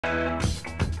So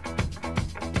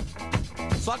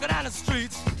I go down the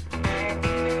streets,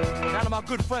 down to my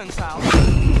good friend's house.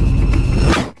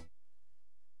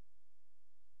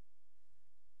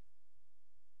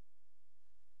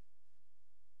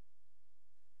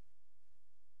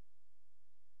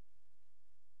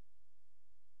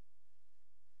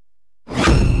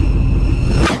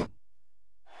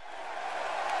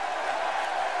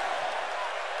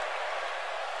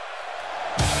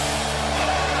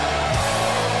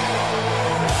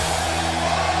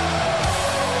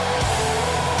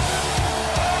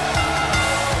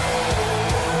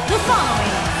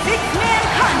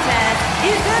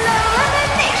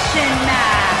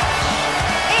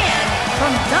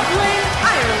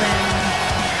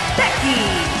 Becky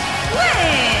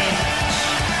Lynch.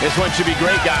 This one should be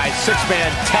great, guys.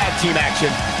 Six-man tag team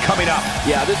action coming up.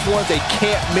 Yeah, this one's a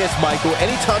can't miss, Michael.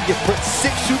 Anytime you put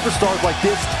 6 superstars like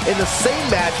this in the same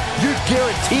match, you're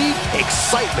guaranteed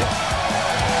excitement.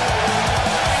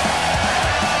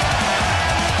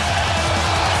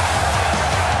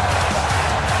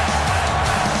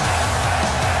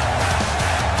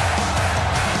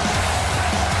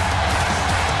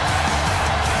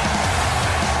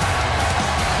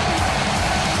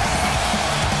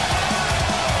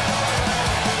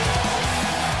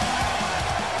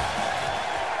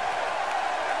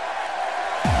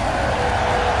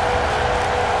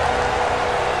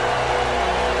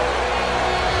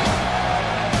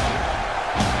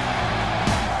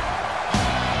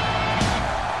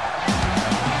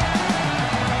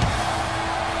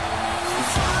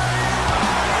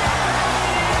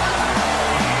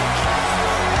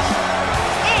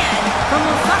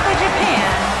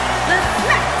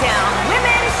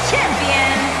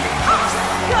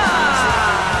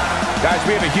 Guys,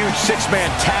 we have a huge 6-man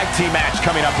tag team match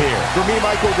coming up here. For me,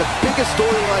 Michael, the biggest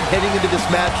storyline heading into this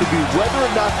match would be whether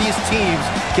or not these teams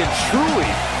can truly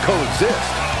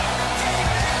coexist.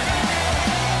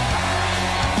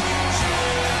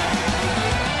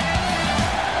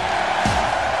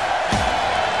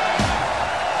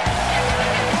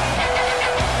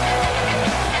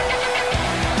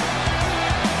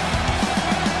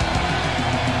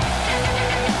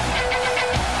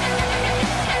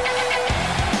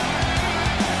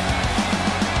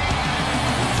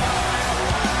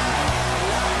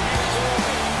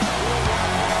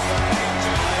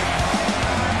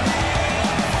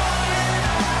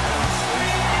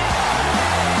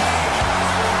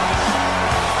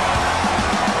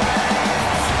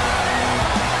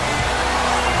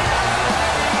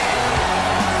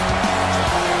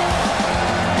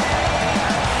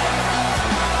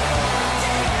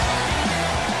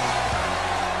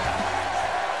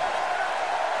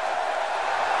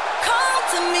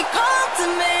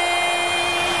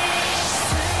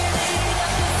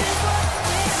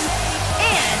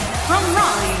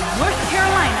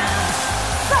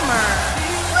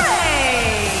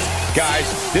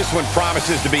 Guys, this one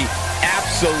promises to be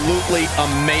absolutely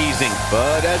amazing.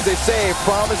 But as they say,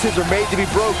 promises are made to be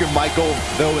broken, Michael.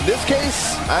 Though in this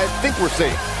case, I think we're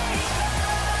safe.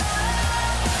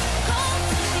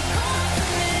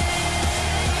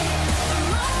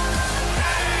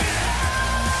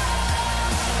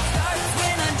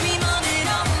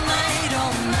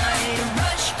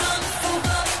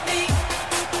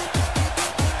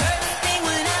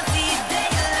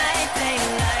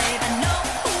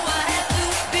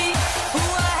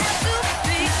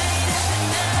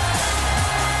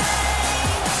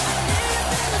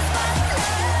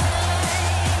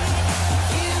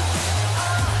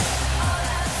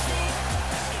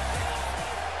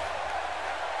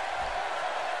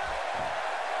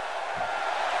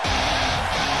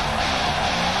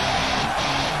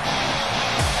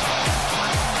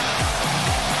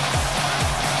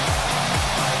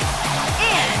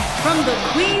 From the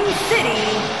Queen City,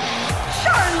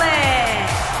 Charlotte.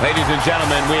 Ladies and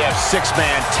gentlemen, we have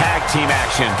 6-man tag team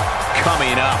action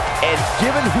coming up. And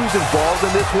given who's involved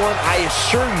in this one, I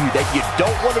assure you that you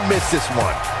don't want to miss this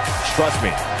one. Trust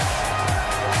me.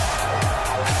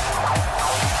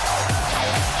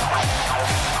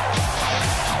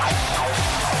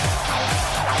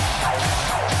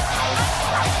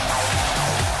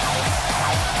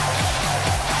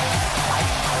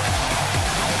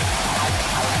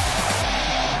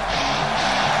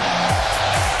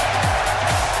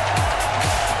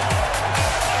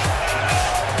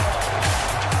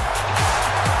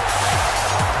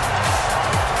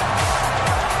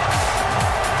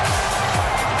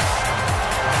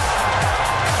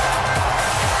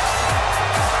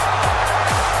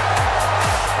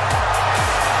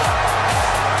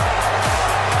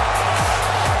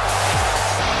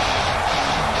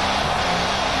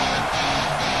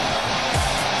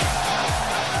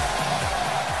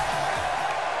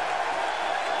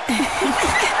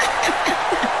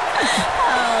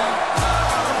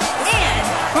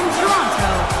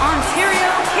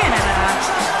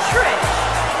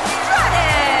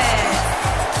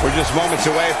 We're just moments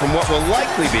away from what will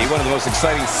likely be one of the most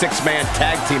exciting six-man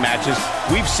tag team matches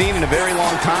we've seen in a very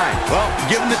long time. Well,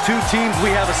 given the two teams we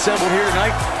have assembled here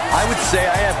tonight, I would say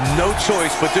I have no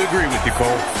choice but to agree with you,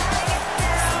 Cole.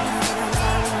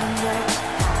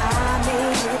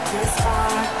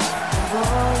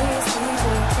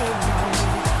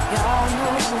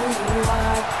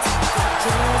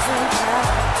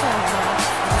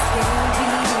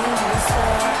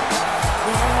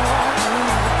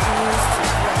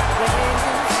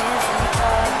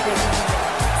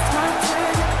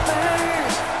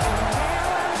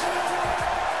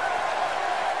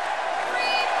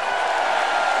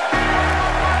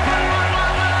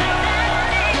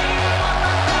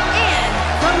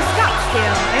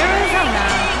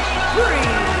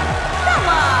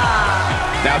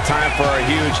 Now time for our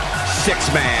huge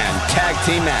six-man tag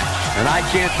team match. And I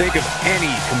can't think of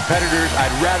any competitors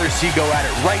I'd rather see go at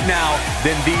it right now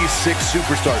than these six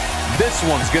superstars. This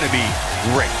one's going to be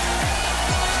great.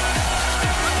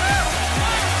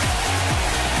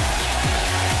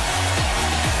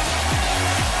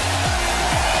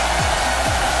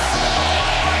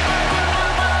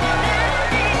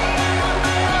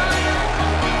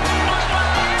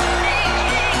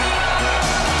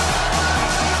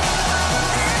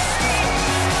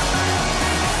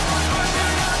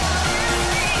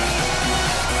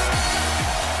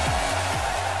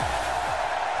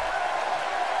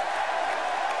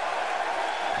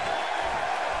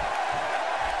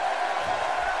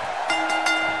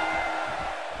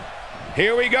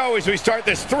 Here we go as we start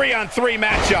this 3-on-3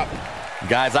 matchup.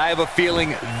 Guys, I have a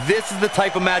feeling this is the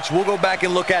type of match we'll go back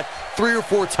and look at 3 or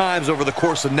 4 times over the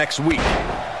course of next week.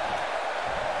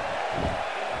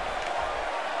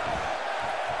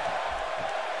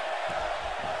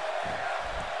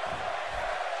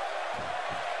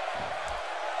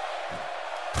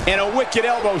 And a wicked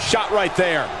elbow shot right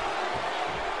there.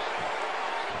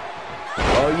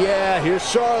 Oh yeah, here's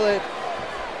Charlotte.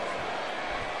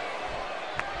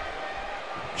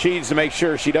 She needs to make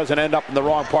sure she doesn't end up in the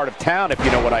wrong part of town, if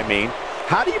you know what I mean.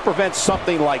 How do you prevent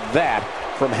something like that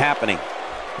from happening?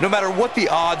 No matter what the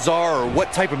odds are or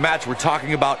what type of match we're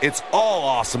talking about, it's all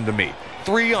awesome to me.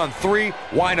 3-on-3,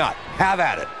 why not? Have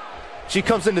at it. She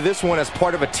comes into this one as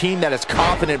part of a team that is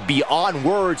confident beyond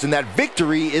words and that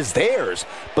victory is theirs.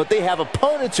 But they have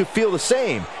opponents who feel the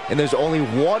same, and there's only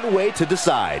one way to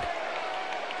decide.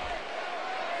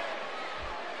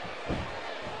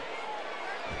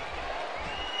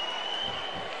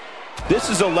 This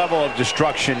is a level of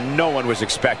destruction no one was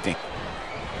expecting.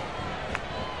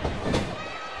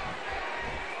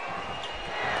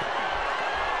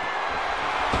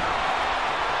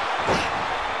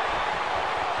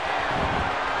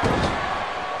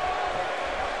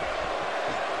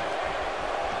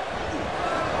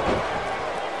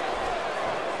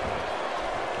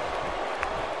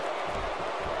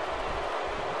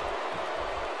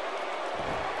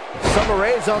 Summer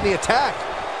Rae's on the attack.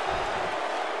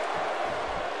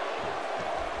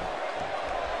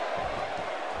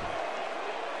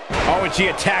 Oh, and she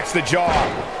attacks the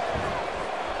jaw.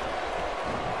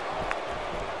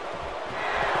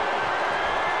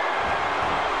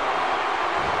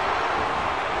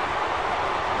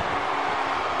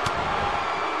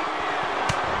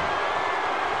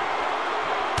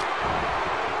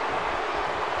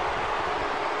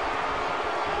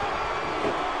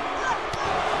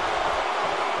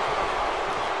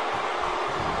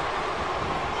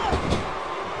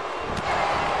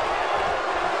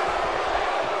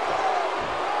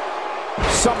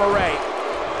 Summer Rae.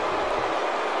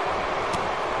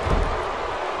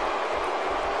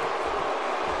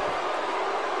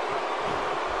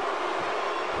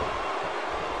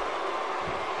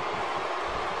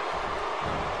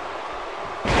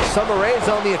 Summer Rae's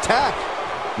on the attack.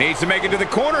 Needs to make it to the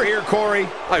corner here, Corey.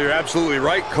 Oh, you're absolutely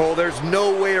right, Cole. There's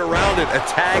no way around it. A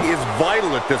tag is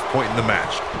vital at this point in the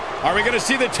match. Are we going to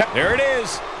see the tag? There it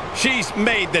is. She's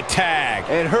made the tag.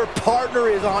 And her partner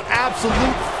is on absolute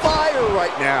fire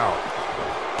right now.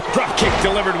 Drop kick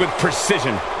delivered with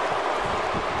precision.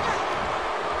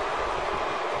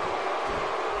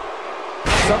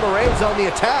 Summer Rae's on the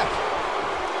attack.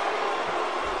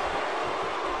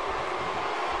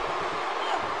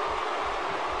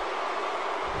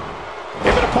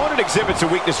 If an opponent exhibits a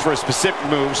weakness for a specific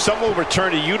move, some will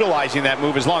return to utilizing that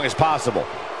move as long as possible.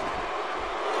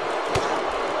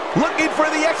 Looking for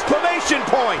the exclamation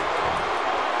point.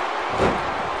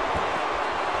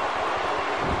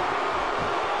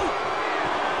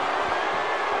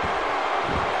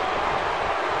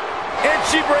 And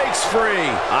she breaks free.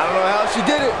 I don't know how she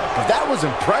did it, but that was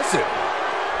impressive.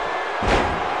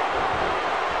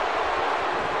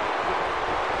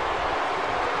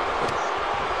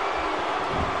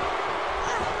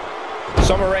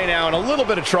 Summer Rae now in a little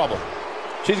bit of trouble.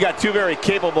 She's got two very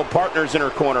capable partners in her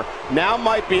corner. Now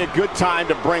might be a good time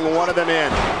to bring one of them in.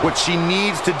 What she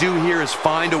needs to do here is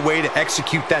find a way to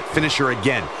execute that finisher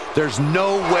again. There's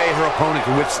no way her opponent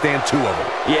can withstand two of them.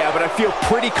 Yeah, but I feel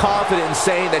pretty confident in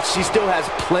saying that she still has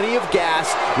plenty of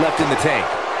gas left in the tank.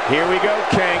 Here we go,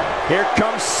 King. Here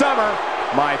comes Summer,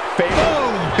 my favorite.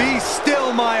 Boom! Be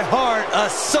still my heart, a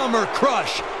summer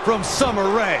crush from Summer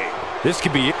Rae. This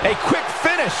could be a quick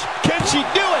finish. Can she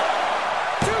do it?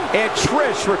 And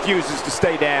Trish refuses to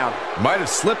stay down. Might have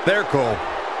slipped there, Cole.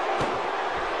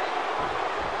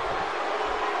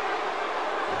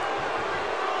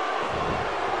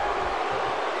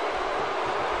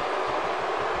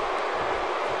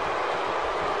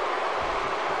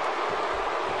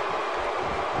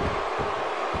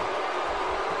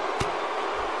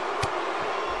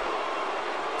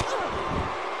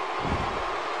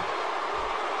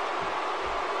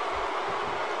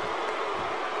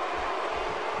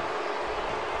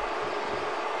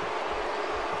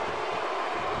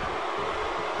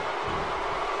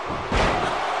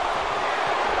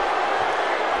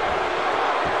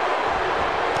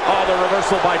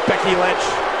 Reversal by Becky Lynch.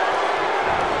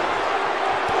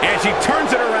 And she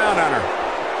turns it around on her.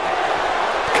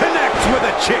 Connects with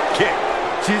a chick kick.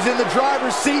 She's in the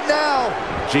driver's seat now.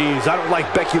 Jeez, I don't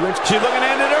like Becky Lynch. She's looking to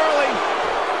end it early.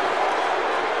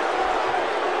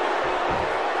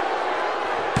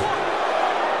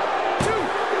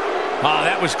 Oh,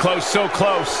 that was close, so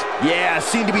close. Yeah,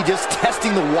 seemed to be just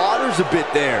testing the waters a bit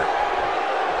there.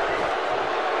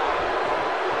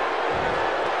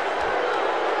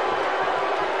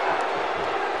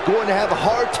 Going to have a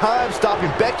hard time stopping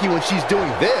Becky when she's doing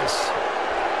this.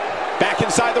 Back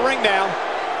inside the ring now.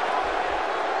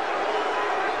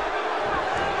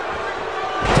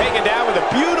 Taken down with a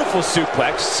beautiful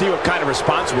suplex. See what kind of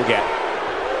response we'll get.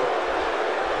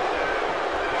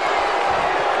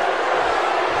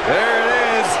 There it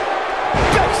is.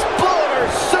 Exploder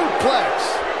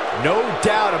suplex. No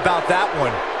doubt about that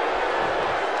one.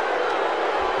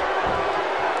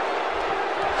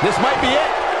 This might be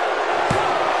it.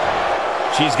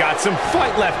 She's got some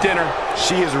fight left in her.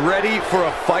 She is ready for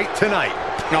a fight tonight.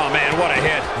 Oh, man, what a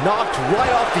hit. Knocked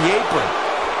right off the apron.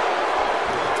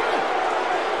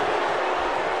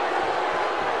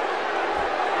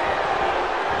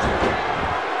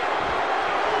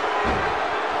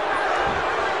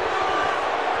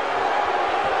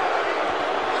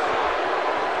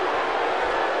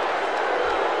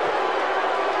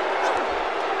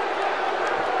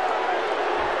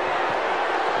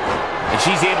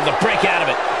 She's able to break out of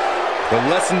it. The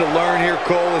lesson to learn here,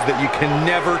 Cole, is that you can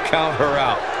never count her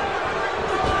out.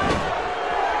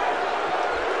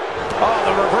 Oh,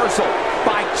 the reversal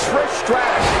by Trish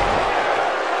Stratus.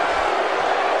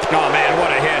 Oh, man, what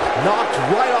a hit. Knocked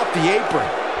right off the apron.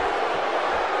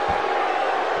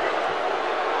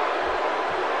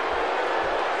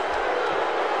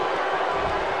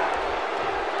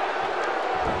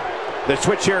 The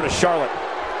switch here to Charlotte.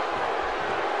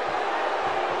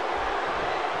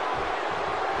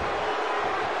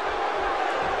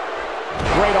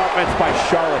 Great offense by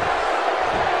Charlotte.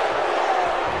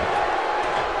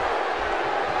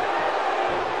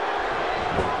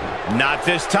 Not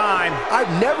this time. I've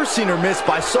never seen her miss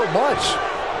by so much.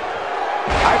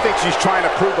 I think she's trying to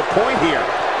prove a point here.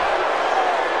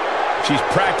 She's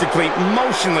practically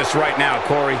motionless right now,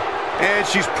 Corey. And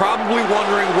she's probably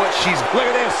wondering what she's... Look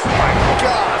at this. My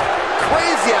God,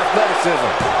 crazy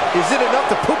athleticism. Is it enough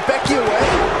to put Becky away?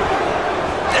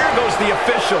 There goes the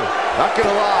official. Not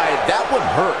gonna lie, that one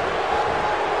hurt.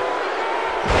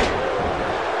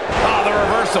 Oh, the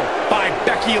reversal by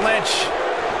Becky Lynch.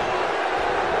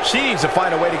 She needs to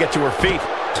find a way to get to her feet.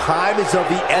 Time is of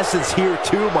the essence here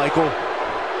too, Michael.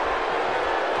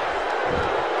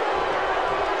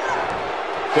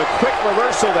 The quick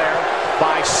reversal there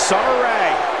by Summer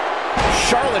Rae.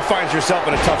 Charlotte finds herself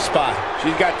in a tough spot.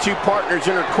 She's got two partners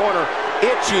in her corner,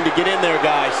 itching to get in there,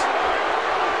 guys.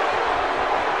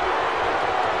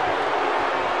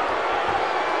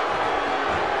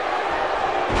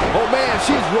 Oh man,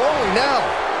 she's rolling now.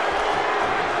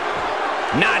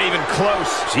 Not even close.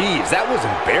 Jeez, that was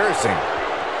embarrassing.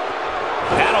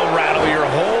 That'll rattle your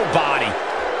whole body.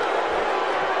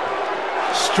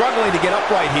 Struggling to get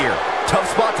upright here. Tough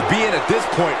spot to be in at this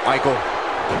point, Michael.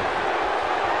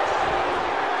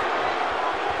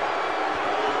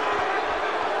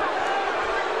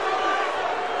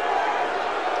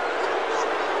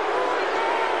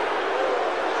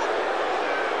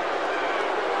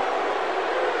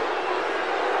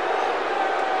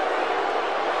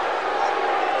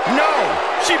 No!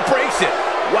 She breaks it.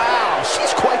 Wow,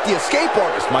 she's quite the escape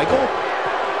artist, Michael.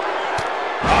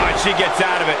 Oh, and she gets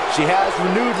out of it. She has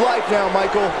renewed life now,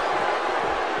 Michael.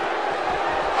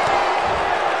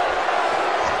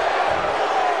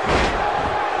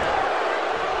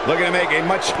 Looking to make a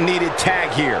much-needed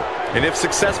tag here. And if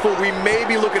successful, we may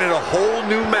be looking at a whole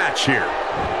new match here.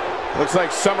 Looks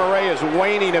like Summer Rae is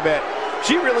waning a bit.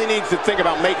 She really needs to think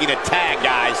about making a tag,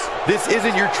 guys. This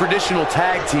isn't your traditional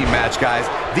tag team match, guys.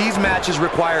 These matches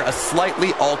require a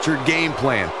slightly altered game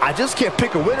plan. I just can't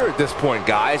pick a winner at this point,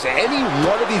 guys. Any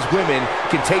one of these women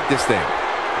can take this thing.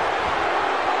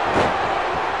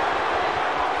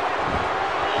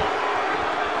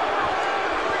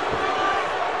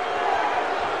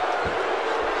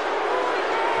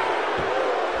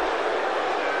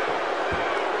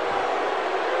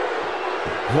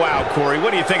 Wow, Corey,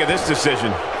 what do you think of this decision?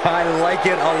 I like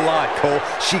it a lot, Cole.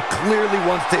 She clearly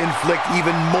wants to inflict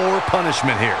even more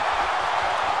punishment here.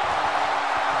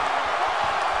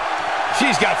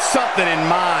 She's got something in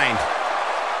mind.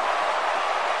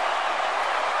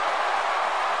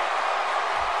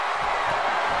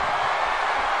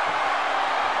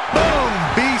 Boom!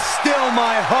 Be still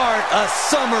my heart. A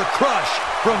summer crush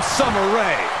from Summer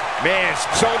Rae. Man,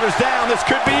 shoulders down. This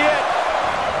could be it.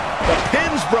 The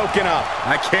pin's broken up.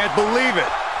 I can't believe it.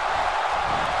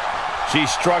 She's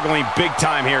struggling big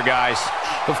time here, guys.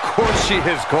 Of course she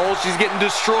is, Cole. She's getting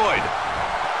destroyed.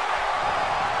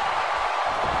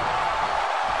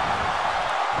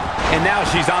 And now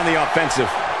she's on the offensive.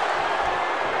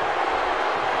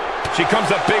 She comes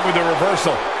up big with a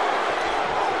reversal.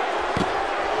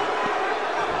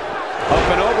 Up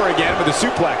and over again with a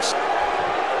suplex.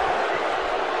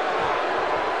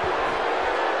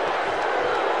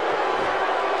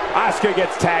 Asuka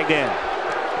gets tagged in.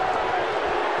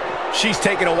 She's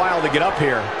taking a while to get up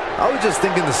here. I was just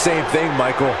thinking the same thing,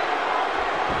 Michael.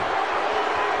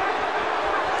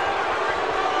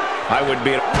 I wouldn't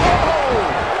be...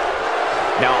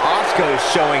 Now Asuka is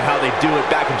showing how they do it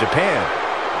back in Japan.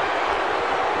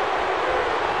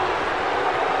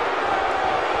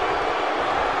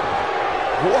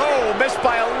 Whoa, missed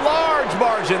by a large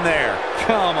margin there.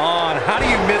 Come on, how do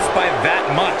you miss by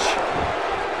that much?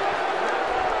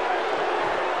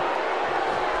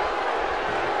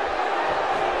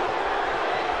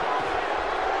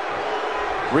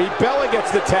 Rebella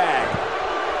gets the tag.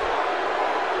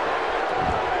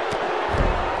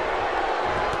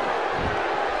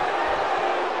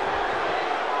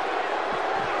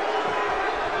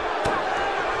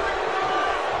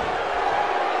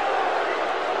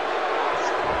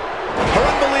 Her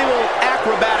unbelievable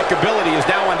acrobatic ability is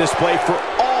now on display for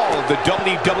all of the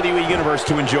WWE Universe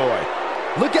to enjoy.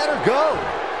 Look at her go.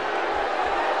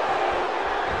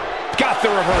 Got the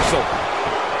reversal.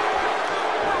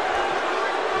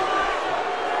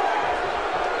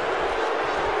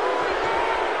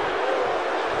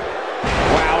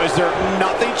 Is there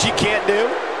nothing she can't do?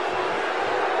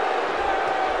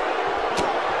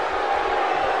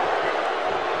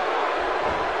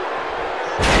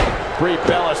 Brie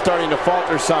Bella starting to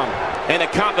falter some. And the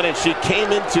confidence she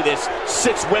came into this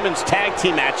 6 women's tag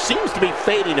team match seems to be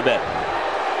fading a bit.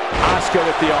 Asuka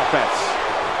with the offense.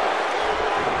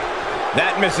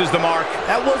 That misses the mark.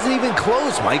 That wasn't even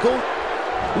close, Michael.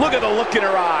 Look at the look in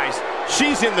her eyes.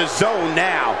 She's in the zone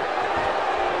now.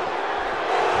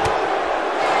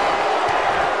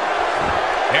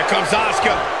 Here comes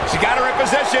Asuka. She got her in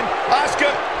position.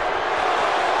 Asuka.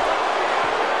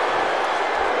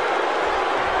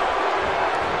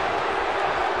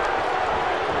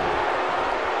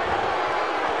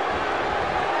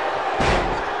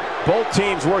 Both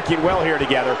teams working well here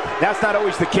together. That's not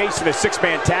always the case in a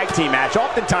 6-man tag team match.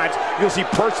 Oftentimes, you'll see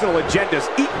personal agendas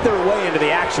eat their way into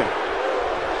the action.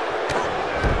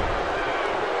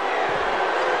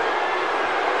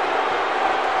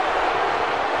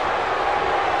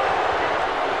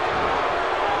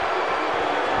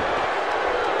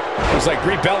 Looks like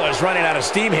Brie Bella is running out of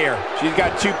steam here. She's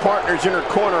got 2 partners in her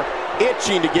corner,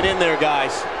 itching to get in there,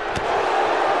 guys.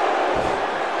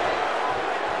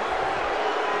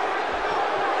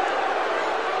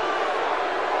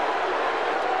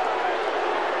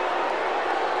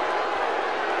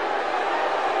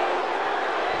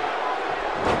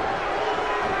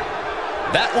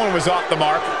 That one was off the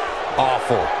mark.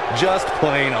 Awful. Just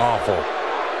plain awful.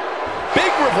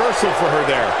 Big reversal for her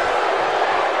there.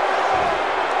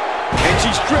 And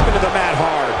she's driven to the mat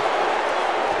hard.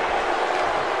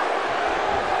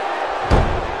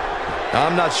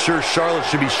 I'm not sure Charlotte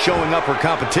should be showing up her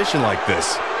competition like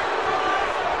this.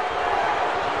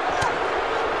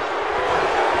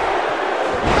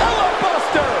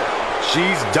 Buster!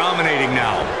 She's dominating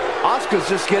now. Asuka's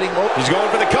just getting over. She's going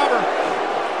for the cover.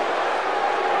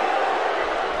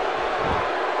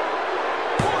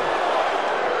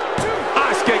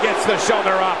 gets the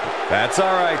shoulder up. That's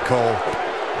all right, Cole.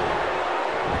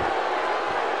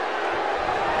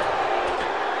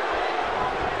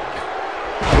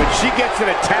 When she gets in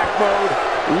attack mode,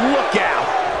 look out.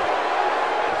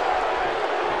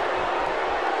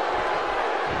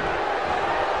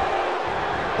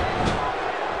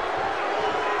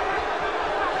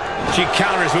 She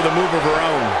counters with a move of her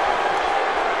own.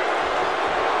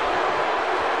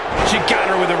 She got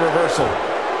her with a reversal.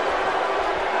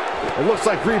 It looks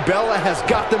like Bella has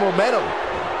got the momentum.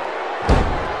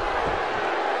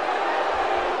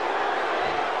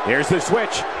 Here's the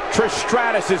switch. Trish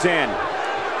Stratus is in.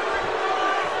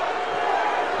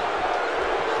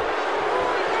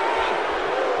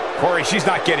 Corey, she's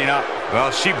not getting up.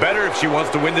 Well, she better if she wants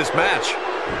to win this match.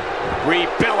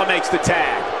 Bella makes the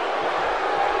tag.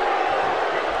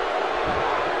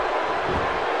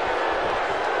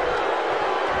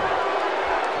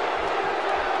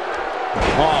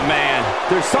 Oh, man.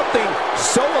 There's something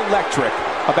so electric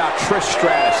about Trish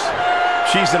Stratus.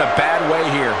 She's in a bad way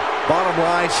here. Bottom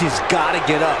line, she's got to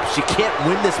get up. She can't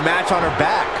win this match on her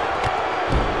back.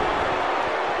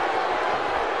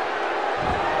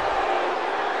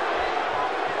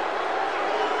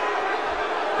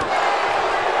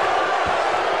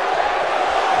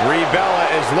 Bella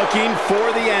is looking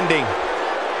for the ending.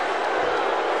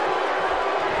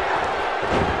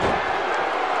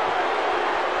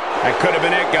 That could have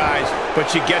been it, guys, but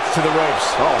she gets to the ropes.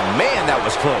 Oh, man, that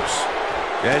was close.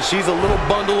 Yeah, she's a little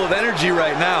bundle of energy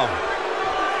right now.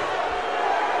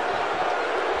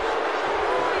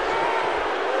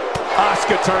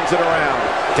 Asuka turns it around.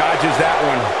 Dodges that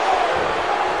one.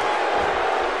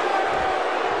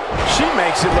 She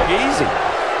makes it look easy.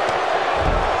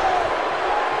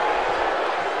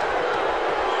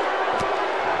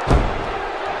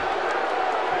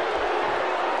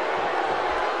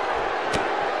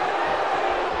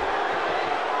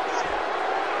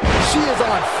 She is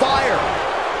on fire.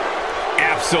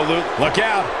 Absolute. Look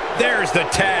out. There's the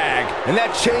tag. And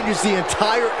that changes the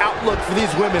entire outlook for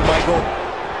these women, Michael.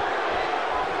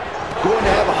 Going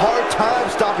to have a hard time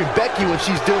stopping Becky when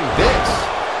she's doing this.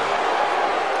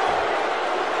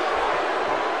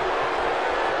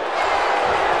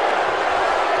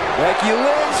 Becky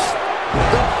Lynch.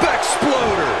 The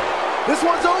Bexploder. This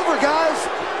one's over, guys.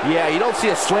 Yeah, you don't see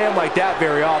a slam like that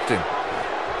very often.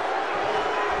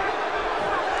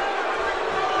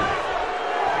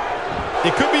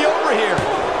 It could be over here.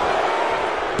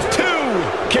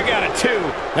 2. Kick out of 2.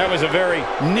 That was a very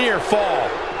near fall.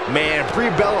 Man,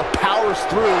 Bella powers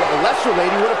through. A lesser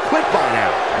lady would have quit by now.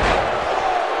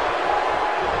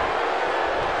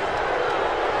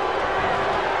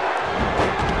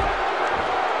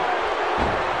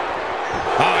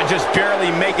 Ah, just barely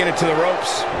making it to the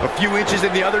ropes. A few inches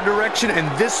in the other direction, and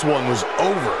this one was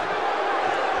over.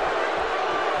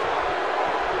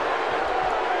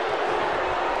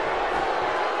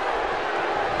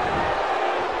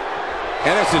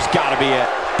 And this has got to be it.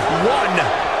 1,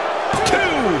 2.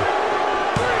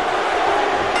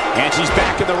 And she's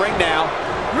back in the ring now.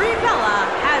 Bella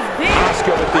has been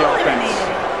Asuka with the offense.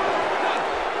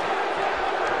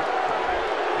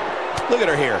 Look at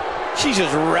her here. She's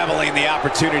just reveling in the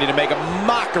opportunity to make a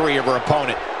mockery of her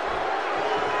opponent.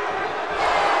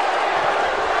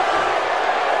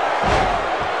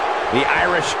 The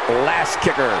Irish lass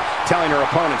kicker telling her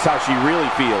opponents how she really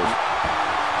feels.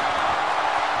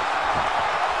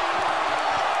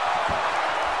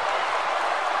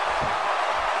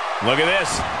 Look at this.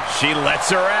 She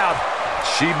lets her out.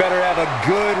 She better have a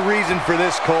good reason for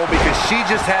this, Cole, because she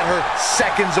just had her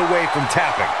seconds away from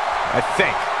tapping, I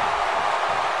think.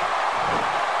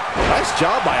 Nice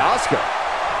job by Asuka.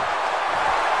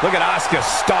 Look at Asuka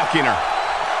stalking her.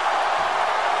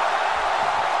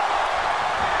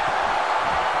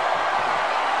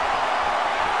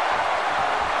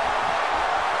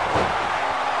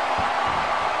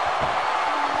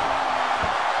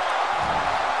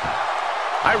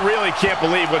 I really can't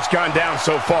believe what's gone down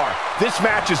so far. This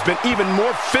match has been even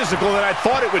more physical than I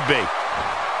thought it would be.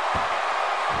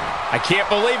 I can't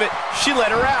believe it. She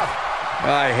let her out.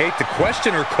 I hate to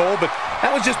question her, Cole, but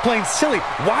that was just plain silly.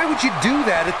 Why would you do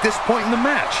that at this point in the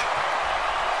match?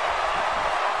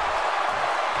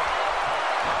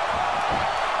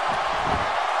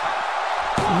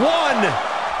 One,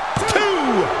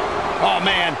 two. Oh,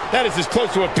 man, that is as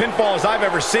close to a pinfall as I've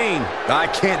ever seen. I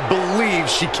can't believe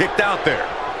she kicked out there.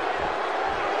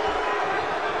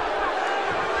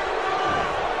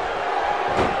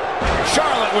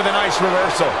 Charlotte with a nice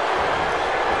reversal.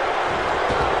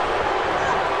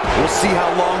 We'll see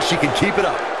how long she can keep it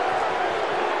up.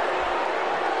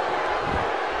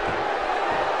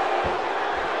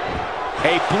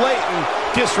 A blatant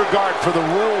disregard for the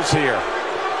rules here.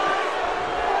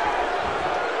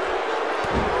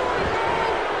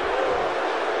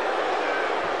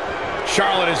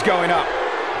 Charlotte is going up.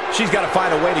 She's got to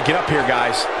find a way to get up here,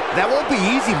 guys. That won't be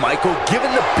easy, Michael,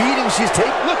 given the beating she's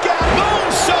taking. Look out!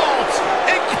 Moonsault!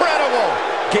 Incredible!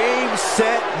 Game,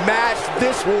 set, match.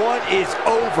 This one is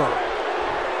over.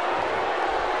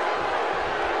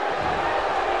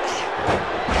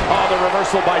 Oh, the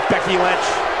reversal by Becky Lynch.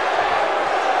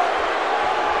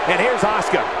 And here's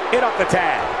Asuka in off the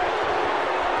tag.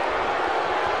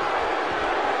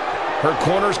 Her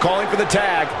corner's calling for the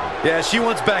tag. Yeah, she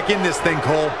wants back in this thing,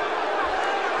 Cole.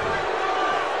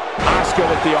 Asuka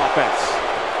with the offense.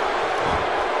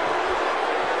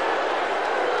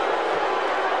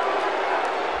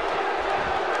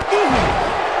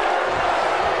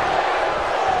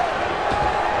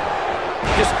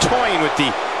 Just toying with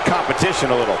the competition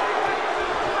a little.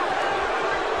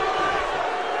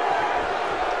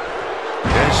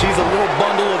 And she's a little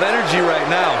bundle of energy right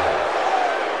now.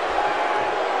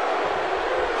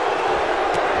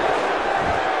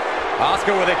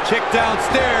 Asuka with a kick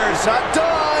downstairs. Not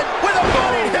done. With a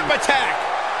running hip attack.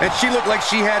 And she looked like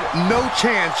she had no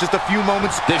chance just a few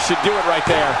moments. This should do it right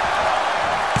there.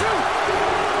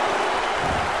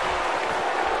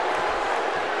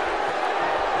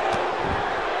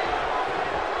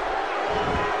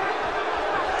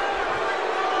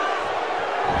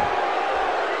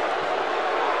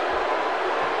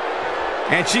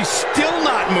 And she's still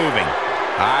not moving.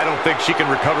 I don't think she can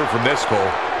recover from this, Cole.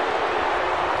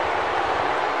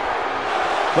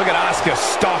 Look at Asuka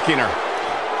stalking her.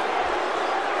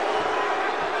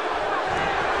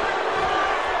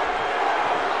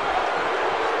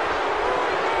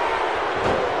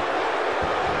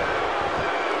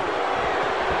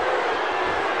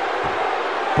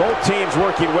 Both teams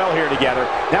working well here together.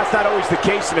 That's not always the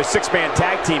case in a six-man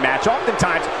tag team match.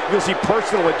 Oftentimes, you'll see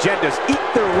personal agendas eat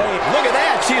their way. Look at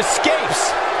that, she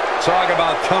escapes. Talk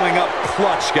about coming up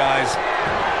clutch, guys.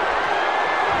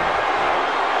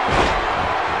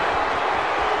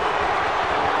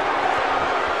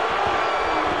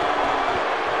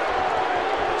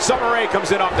 Summer Rae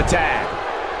comes in off the tag.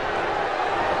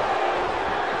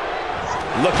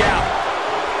 Look out.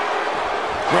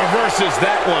 Reverses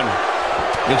that one.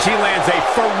 And she lands a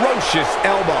ferocious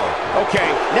elbow. Okay,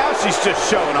 now she's just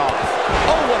showing off.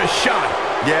 Oh, what a shot.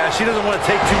 Yeah, she doesn't want to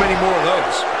take too many more of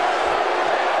those.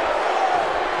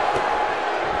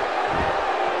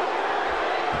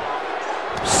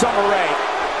 Summer Rae.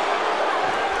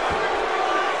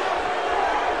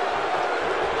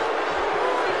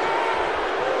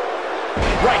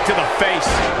 Right to the face.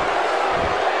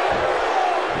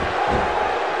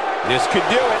 This could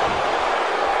do it.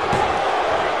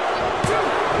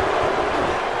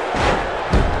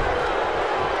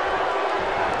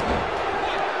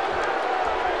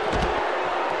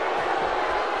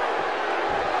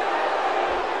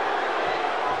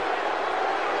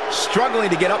 Struggling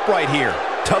to get upright here.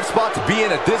 Tough spot to be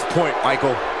in at this point,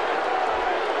 Michael.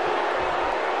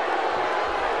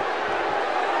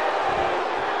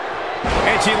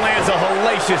 And she lands a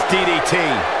hellacious DDT.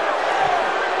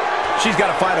 She's got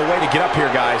to find a way to get up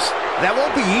here, guys. That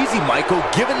won't be easy, Michael,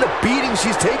 given the beating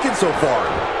she's taken so far.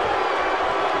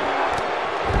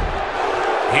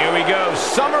 Here we go.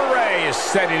 Summer Rae is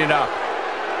setting it up.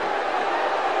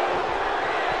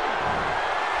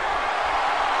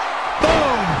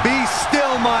 Boom! Be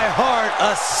still my heart.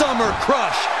 A summer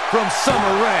crush from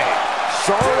Summer Rae.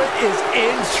 Charlotte is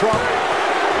in trouble.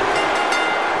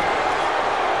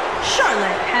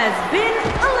 Charlotte has been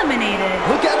eliminated.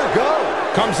 Look at her go.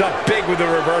 Comes up big with the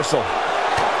reversal.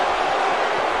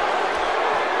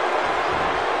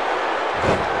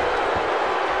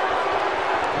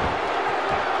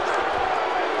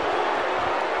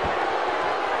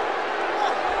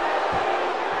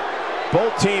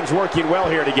 Both teams working well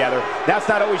here together. That's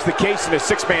not always the case in a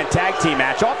six-man tag team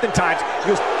match. Oftentimes,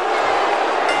 you'll...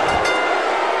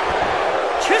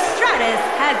 Trish Stratus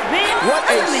has been What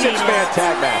a eliminated. six-man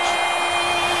tag match.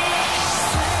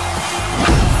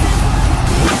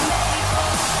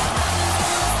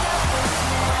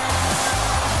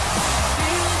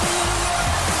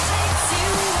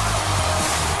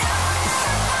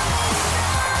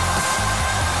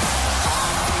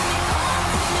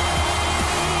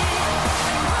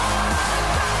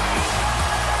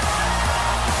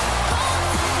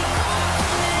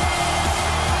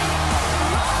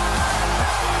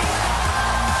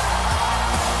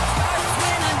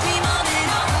 When I dream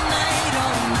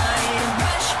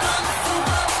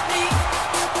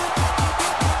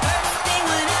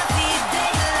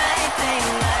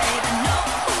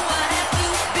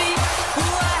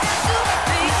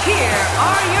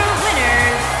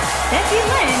Becky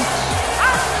Lynch,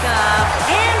 Asuka,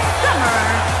 and Summer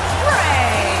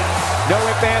Rae. No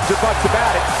ifs, ands, or buts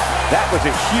about it. That was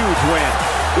a huge win.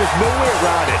 There's no way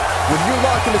around it. When you're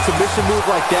locked in a submission move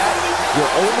like that, your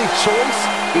only choice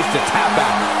is to tap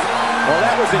out. Well,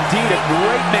 that was indeed a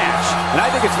great match. And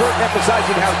I think it's worth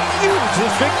emphasizing how huge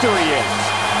this victory is.